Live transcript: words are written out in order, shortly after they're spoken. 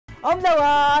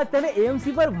અમદાવાદ તને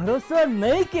એમસી પર ભરોસો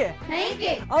નહીં કે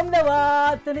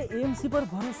અમદાવાદ તને એમસી પર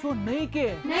ભરોસો નહીં કે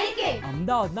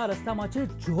અમદાવાદના રસ્તામાં છે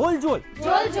જોલ જોલ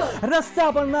રસ્તા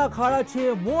પરના ખાડા છે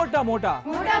મોટા મોટા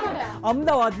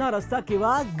અમદાવાદના રસ્તા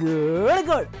કેવા ગળ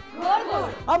ગળ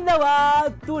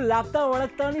અમદાવાદ તું લાગતા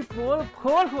વળગતાની પોલ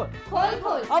ખોલ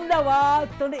ખોલ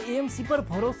અમદાવાદ તને એમસી પર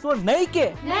ભરોસો નહીં કે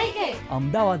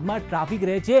અમદાવાદમાં ટ્રાફિક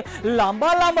રહે છે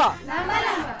લાંબા લાંબા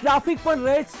ટ્રાફિક પણ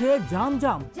રહે છે જામ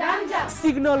જામ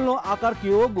સિગ્નલ નો આકાર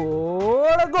કેવો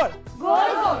ગોળ ગોળ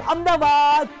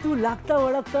અમદાવાદ તું લાગતા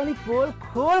વળગતાની પોલ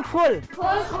ખોલ ખોલ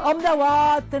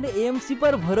અમદાવાદ તને એમસી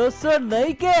પર ભરોસો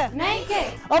નહીં કે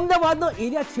અમદાવાદનો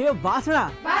એરિયા છે વાસણા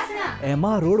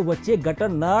એમાં રોડ વચ્ચે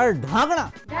ગટરના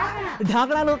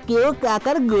ઢાંકણાનો કેવો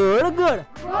આકાર ગોળ ગોળ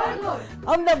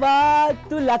અમદાવાદ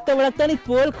તું લાગતા વળગતાની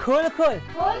પોલ ખોલ ખોલ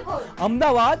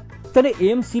અમદાવાદ તને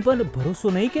એમસી પર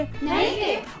ભરોસો નહીં કે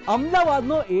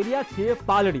અમદાવાદનો એરિયા છે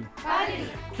પાલડી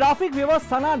ટ્રાફિક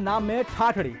વ્યવસ્થાના નામે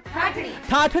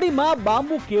ઠાઠડીમાં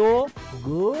બાંબુ કેવો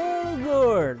ગોળ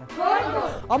ગોળ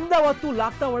અમદાવાદ તું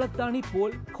લાગતા વળગતાની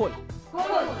પોલ ખોલ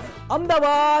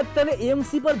અમદાવાદ તને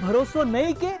એમસી પર ભરોસો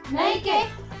નહીં કે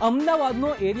અમદાવાદનો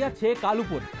એરિયા છે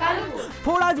કાલુપુર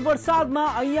થોડા જ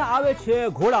વરસાદમાં અહીંયા આવે છે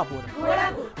ઘોડાપુર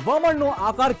વમણનો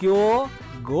આકાર કેવો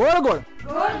ગોળ ગોળ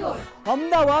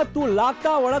અમદાવાદ તું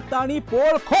લાગતા વળગતાની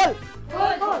પોલ ખોલ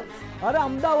અરે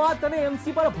અમદાવાદ તને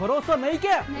એમસી પર ભરોસો નહીં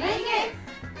કે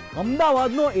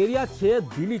અમદાવાદનો એરિયા છે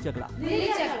દિલ્હી ચકલા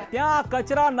ત્યાં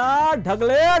કચરાના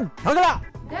ઢગલે ઢગલા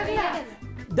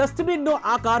ડસ્ટબિન નો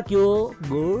આકાર કયો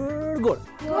ગોળ ગોળ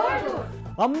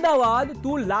અમદાવાદ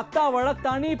તું લાગતા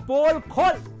વળગતાની પોલ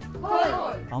ખોલ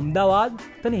અમદાવાદ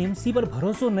તને એમસી પર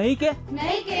ભરોસો નહીં કે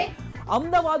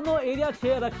અમદાવાદનો એરિયા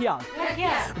છે રખિયા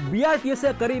બીઆરટીએસ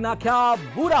કરી નાખ્યા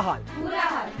બુરા હાલ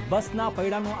બસના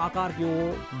પૈડાનો આકાર કેવો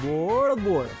ગોળ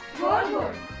ગોળ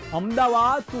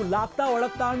અમદાવાદ તું લાગતા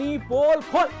વળગતાની પોલ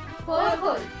ખોલ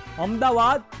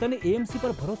અમદાવાદ તને એમસી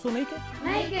પર ભરોસો નહીં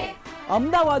કે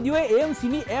અમદાવાદીઓએ એમસી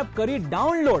ની એપ કરી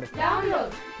ડાઉનલોડ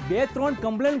 2-3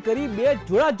 કમ્પ્લેન કરી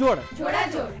 2 જોડ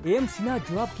એમસી ના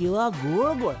જવાબ કેવા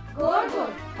ગોળ ગોળ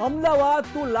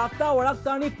અમદાવાદ તું લાગતા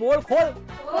વળગતાની પોલ ખોલ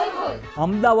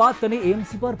અમદાવાદ તને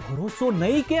એમસી પર ભરોસો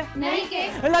નહીં કે નહીં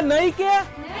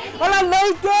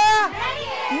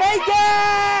કે